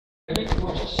Jadi it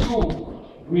was assumed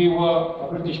we were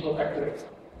a British protectorate.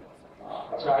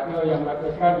 Pasal ada yang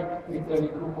mengatakan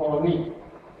kita negeri koloni.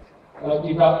 Kalau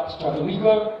tidak secara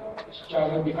legal,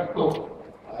 secara de facto.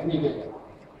 Ini dia.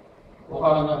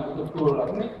 Orang yang betul-betul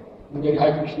ni menjadi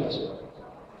High Commissioner saya.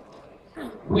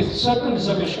 With certain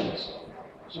reservations.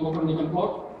 Semua perlu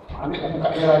dijemput. Ambil kamu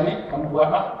kat era ni, kamu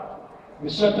buatlah.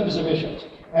 With certain reservations.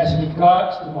 As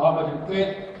regards the Muhammadan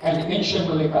faith and the ancient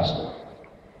Malay custom.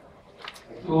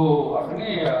 Itu apa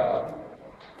ni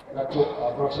Datuk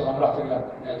Profesor Ramlah tadi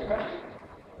menyatakan.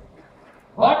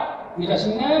 But it has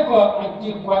never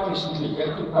until quite recently,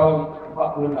 iaitu tahun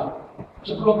 46.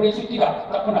 Sebelum itu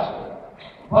tak pernah.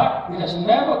 But it has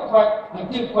never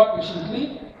until quite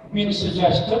recently been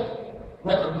suggested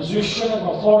that the position and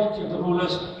authority of the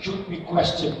rulers should be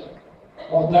questioned,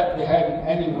 or that they have in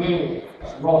any way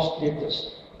lost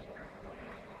status.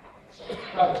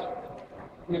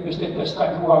 Dia status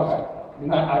tak dikurangkan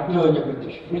dengan adanya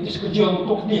British. British kerja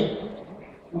untuk dia,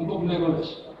 untuk Malay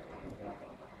rulers.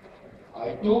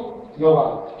 Itu dia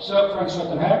orang. Sir Frank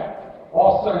Swettenham,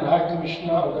 author and High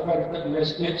Commissioner of the Federated United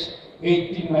States,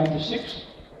 1896,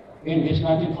 in his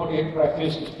 1948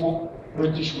 preface, his book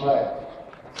British Malaya.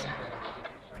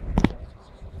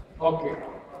 Okey.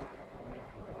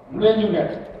 Malay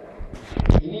Union.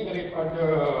 Ini daripada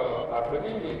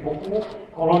buku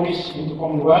Komunis into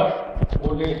Commonwealth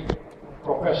oleh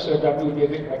Profesor W.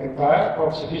 David McIntyre,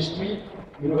 Professor History,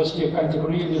 University of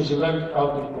Canterbury, New Zealand,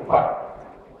 tahun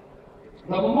 2004.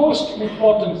 The most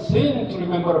important thing to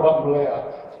remember about Malaya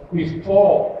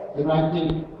before the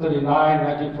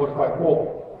 1939-1945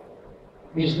 war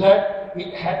is that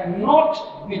it had not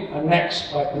been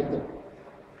annexed by Britain.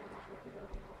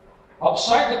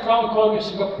 Outside the Crown Colony of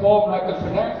Singapore, Malacca,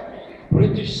 Penang,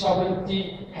 British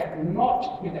sovereignty had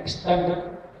not been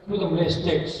extended to the Malay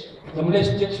states. The Malay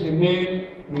states remained,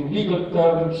 in legal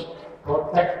terms,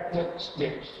 protected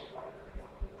states.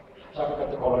 Siapa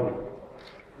kata koloni?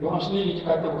 Yang sendiri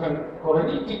kata bukan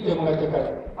koloni, kita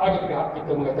mengatakan, ada pihak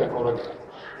kita mengatakan koloni.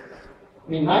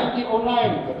 In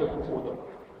 1909, kata buku itu,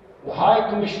 the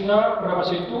High Commissioner pada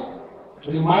masa itu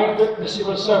reminded the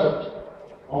civil servant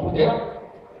of them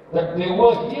that they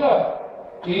were here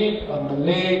in a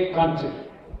Malay country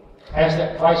as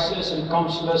the prizes and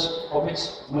councillors of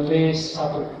its Malay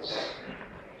sovereigns.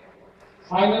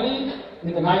 Finally,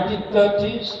 in the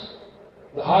 1930s,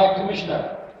 the High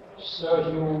Commissioner, Sir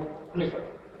Hugh Clifford,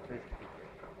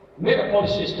 made a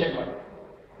policy statement.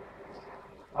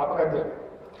 Apa kata?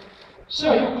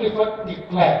 Sir Hugh Clifford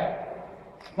declared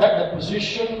that the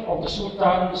position of the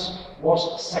sultans was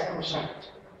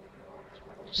sacrosanct,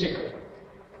 sacred.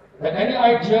 That any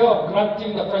idea of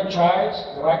granting the franchise,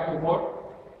 the right to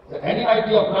vote, that any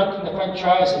idea of granting the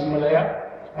franchise in Malaya,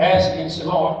 as in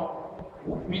Ceylon,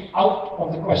 would be out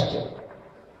of the question.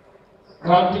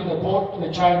 Granting the vote to the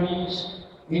Chinese,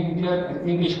 Indian, and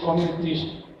English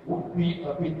communities would be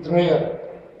a betrayal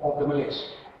of the Malays.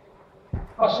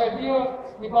 Pasal dia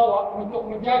dibawa untuk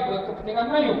menjaga kepentingan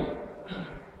Melayu.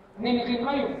 Ini negeri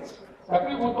Melayu.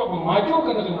 Tapi untuk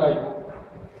memajukan negeri Melayu,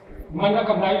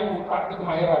 manakah Melayu tak ada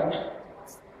kemahirannya,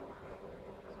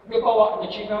 dia bawa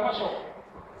Cina masuk,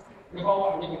 dia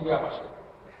bawa India masuk,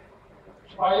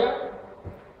 supaya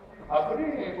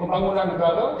pembangunan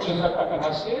negara boleh mendatangkan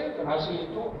hasil, dan hasil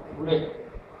itu boleh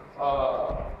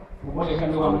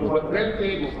membolehkan orang membuat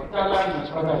railway, membuat jalan dan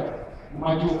sebagainya,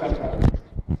 memajukan negara.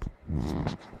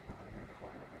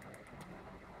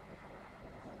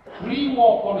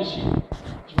 Pre-war policy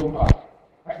sebelum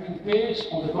had been based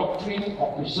on the doctrine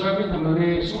of preserving the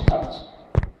Malay sultans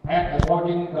and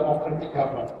avoiding democratic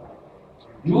government.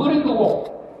 During the war,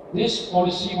 this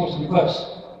policy was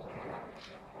reversed.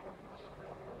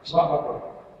 Sebab apa?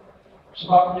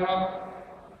 Sebabnya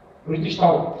British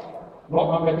tahu,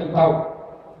 Lord Mountbatten tahu,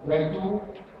 iaitu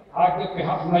ada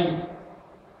pihak Melayu,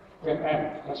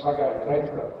 PMN dan sebagainya,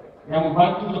 radical, yang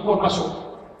membantu Jepun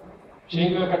masuk.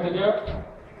 Sehingga kata dia,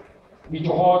 di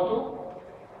Johor tu,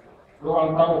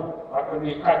 orang tahu apa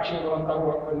ni kaca, orang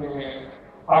tahu apa ni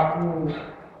paku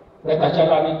di atas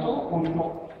jalan itu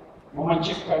untuk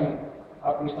memancipkan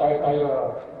apa ni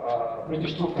tayar-tayar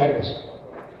British troop carriers.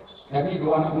 Jadi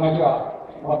dua nak mengajar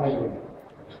orang Melayu.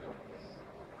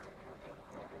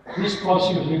 This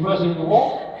policy was reversed in the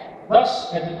war. Thus,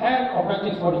 at the end of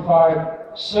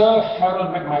 1945, Sir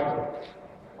Harold McMichael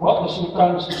got the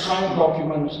sultans to sign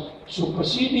documents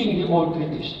superseding the old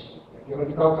treaties. Dia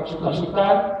beritahu kat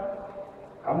sultan-sultan,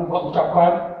 kamu buat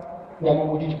ucapan yang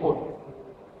memuji Jepun.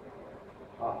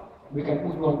 We can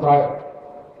put you on trial.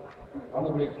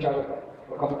 Kamu boleh bicara,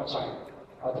 kamu nak sign.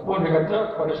 Ataupun dia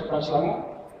kata kepada Sultan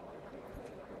Selangor,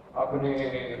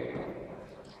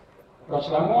 Tuan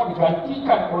Selangor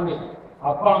digantikan oleh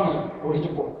abangnya, oleh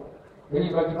Jepun. Jadi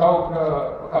bagi tahu ke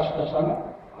bekas Tuan Selangor,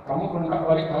 kamu perlu nak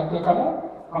balik ke harta kamu,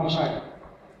 kamu sign.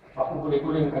 Aku boleh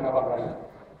gulingkan abang lain.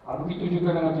 Begitu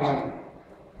juga dengan Terengganu.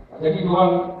 Jadi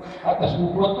diorang atas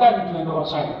bubutan itu yang diorang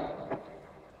sign.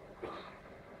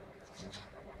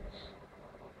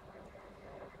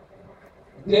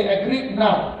 They agreed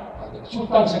now. The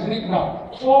Sultans agreed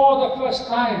now. For the first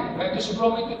time, iaitu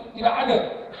sebelum itu tidak ada,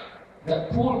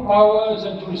 that full powers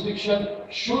and jurisdiction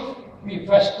should be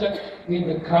vested in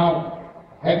the Crown.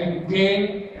 Having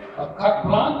gained a carte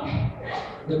blanche,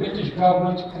 the British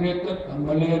government created a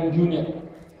Malayan Union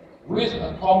with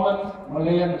a common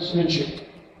Malayan citizenship.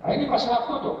 Ini pasal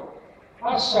apa tu?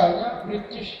 Asalnya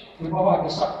British di bawah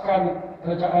desakan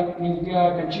kerajaan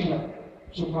India dan China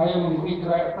supaya memberi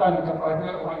kerakyatan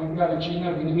kepada orang India dan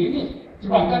China di negeri ini.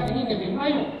 Sedangkan ini negeri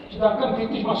Melayu. Sedangkan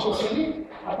British masuk sini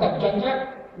atas perjanjian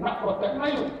nak protek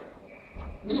Melayu.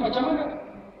 Jadi macam mana?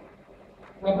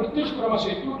 Dan British pada masa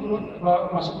itu,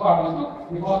 masa perang itu,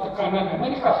 di bawah tekanan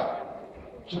Amerika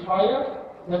supaya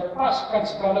lepaskan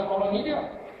segala koloni dia.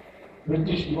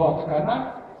 British di bawah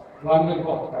tekanan, Belanda di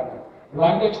bawah tekanan.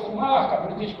 Belanda cukup marah kat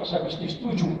British pasal British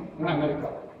setuju dengan Amerika.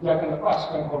 Dia akan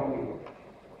lepaskan koloni itu.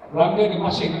 Belanda dia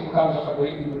masih nak pegang kepada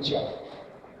Indonesia.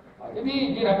 Jadi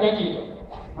dia dah janji tu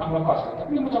nak melepaskan.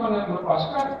 Tapi macam mana nak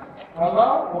melepaskan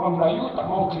kalau orang Melayu tak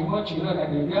mau terima China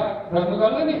dan India dalam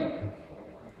negara ni?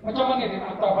 Macam mana dia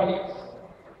nak hantar balik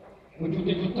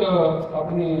berjuta-juta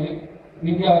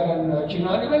India dan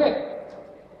China ni balik?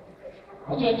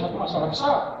 Itu satu masalah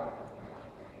besar.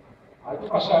 Itu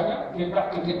pasalnya dia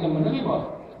tak kita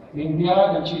menerima India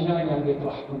dan China yang dia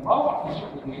telah membawa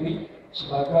masuk negeri ini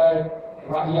sebagai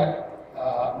rakyat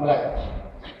Malaya.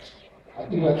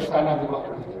 Itu dia tekanan di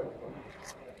bawah kita.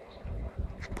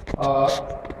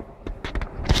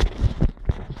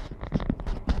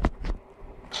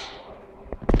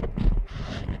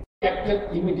 Acted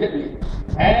immediately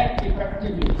and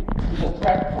effectively to the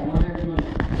threat of Malayan Union.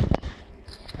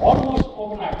 Almost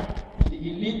overnight, the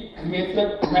elite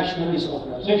created nationalist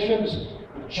organizations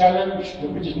to challenge the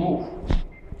British move.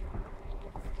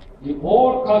 The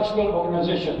whole cultural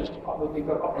organization of the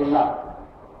Tiga Abdullah,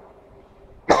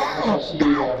 asasi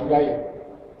budaya,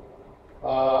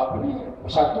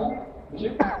 bersatu,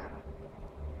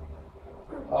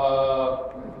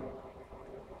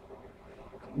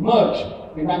 merged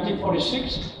in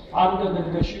 1946 under the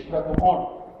leadership of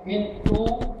Komunis into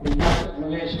the United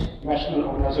Malaysia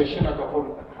National Organisation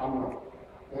ataupun UMNO.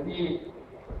 Jadi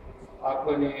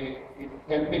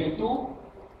kempen itu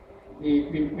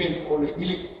dipimpin oleh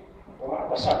elit orang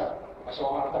atasan. Pasal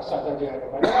orang atasan saja ada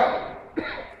pelajaran.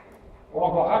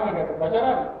 Orang bawahan ada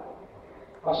pelajaran.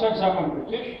 Pasal zaman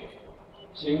British,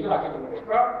 sehinggalah kita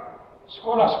mereka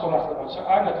sekolah-sekolah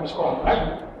kebangsaan atau sekolah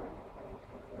Melayu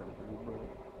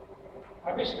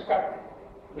habis dekat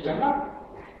berjana,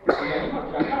 berjana,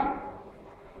 berjana.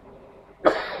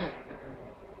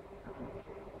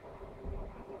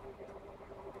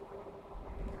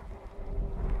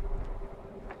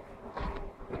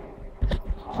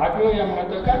 Ada yang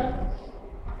mengatakan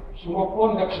semua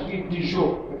pun dari segi de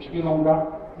jure, dari segi undang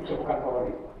kita bukan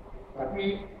koloni. Tapi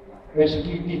dari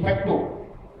segi de facto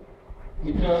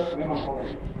kita memang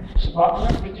koloni. Sebabnya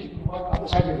British buat apa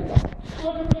saja kita.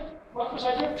 Buat apa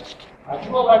saja.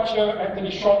 Cuba baca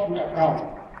Anthony Short punya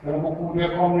account dalam buku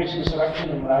dia Komunis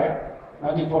Insurrection in Malaya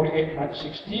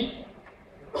 1948-1960.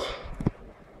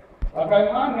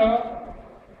 Bagaimana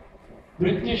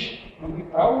British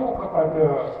memberitahu kepada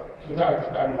budaya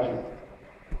Melayu,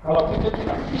 kalau kita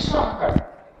tidak pisahkan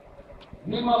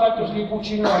 500,000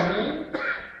 Cina ni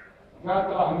yang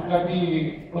telah menjadi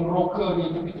peneroka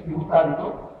di tepi-tepi hutan itu,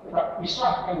 kita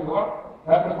pisahkan dia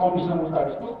daripada komunis dalam hutan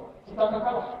itu, kita akan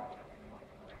kalah.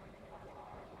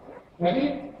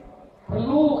 Jadi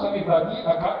perlu kami bagi,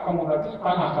 kamu bagi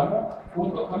tanah kamu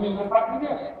untuk kami menempatkan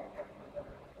dia.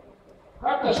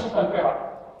 Kata Sultan Perak,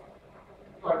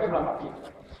 itu ada dalam akib.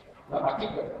 Dalam akib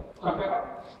kata, Sultan Perak,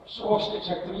 seorang state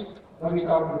secretary bagi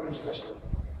tahu kepada British President.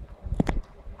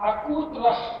 Aku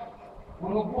telah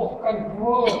menubuhkan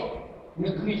dua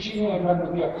negeri Cina dan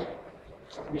negeri aku.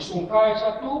 Di Sungkai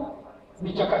satu,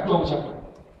 di Cakap Jong satu.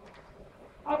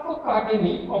 Apakah ada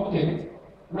ni, kompeten,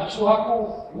 nak suruh aku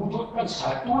wujudkan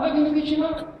satu lagi negeri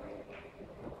Cina?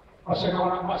 Pasal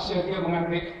orang nak maksa dia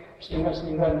mengambil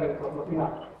setinggal-setinggal dari Pulau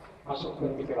Pinang masuk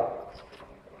ke negeri Perak.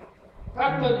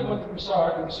 Kata di Menteri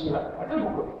Besar yang ke-9, ada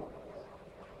buku.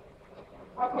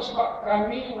 Apa sebab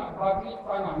kami nak bagi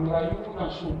tanah Melayu dan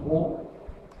subur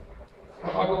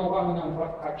kepada orang yang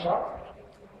buat kacau,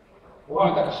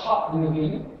 orang yang tak ada hak di negeri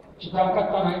ini, sedangkan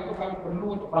tanah itu kami perlu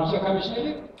untuk bangsa kami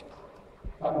sendiri?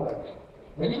 Tak mau bagi.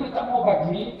 Jadi mereka tak mau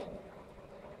bagi,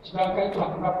 sedangkan itulah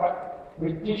pendapat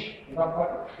British, pendapat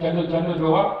jurnal-jurnal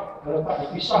diorang, kalau tak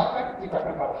dipisahkan, kita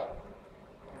akan kalah.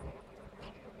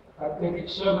 Kata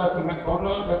Nixon atau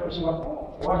McDonald dari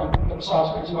Singapura, orang yang terbesar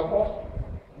sekali Singapura,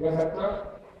 dia kata,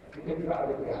 kita tidak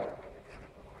ada pilihan.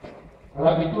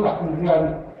 Kalau itulah kemudian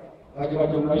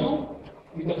Raja-Raja Melayu,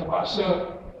 kita terpaksa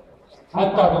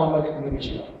hantar orang balik ke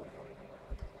Indonesia.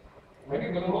 Jadi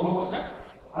dia urut-urutnya,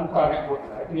 hantar rekod.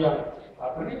 Itu yang,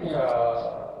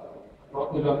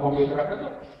 waktu dalam Kongres kata tu,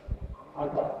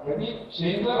 hantar. Jadi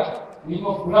sehinggalah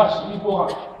 15,000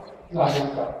 orang telah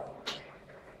dihantar.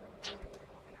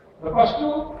 Lepas tu,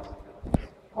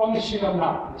 Komunis China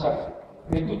menang, misalnya.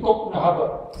 Dia tutup punya harbour,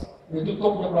 dia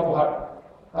tutup punya pelabuhan.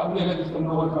 Tak boleh lagi kita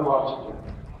menurunkan orang situ.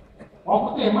 Orang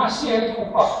putih masih ada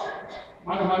upah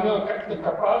mana-mana kapten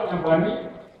kapal yang berani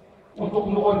untuk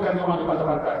menurunkan orang di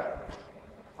pantai-pantai.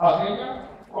 Akhirnya,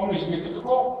 Komunis begitu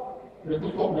cukup, dia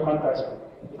tutup di pantai situ.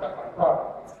 Dia tak pantai.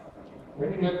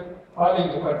 Jadi dia paling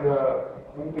kepada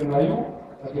pemimpin Melayu,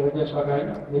 raja-raja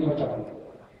sebagainya, jadi macam mana?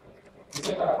 Kita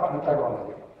tak dapat hantar orang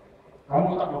lagi.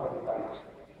 Kamu tak mau bagi tanah.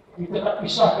 Kita tak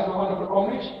pisahkan orang daripada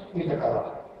Komunis, kita kalah.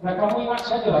 Dan kamu ingat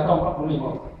sajalah tahun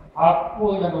 45, apa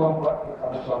yang orang buat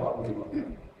pada tahun 45.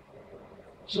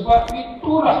 Sebab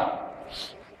itulah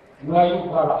Melayu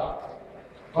kalah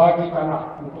bagi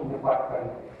tanah untuk membuatkan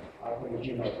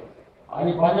China.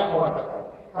 Ini banyak orang tak tahu.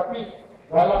 Tapi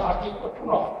dalam artikel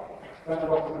penuh dengan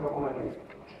dokumen-dokumen ini.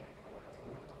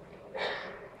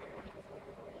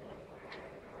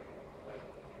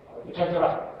 Itu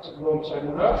sajalah sebelum saya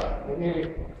mula. Jadi,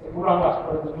 ulanglah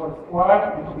pada tujuan Tuhan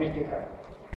untuk memikirkan.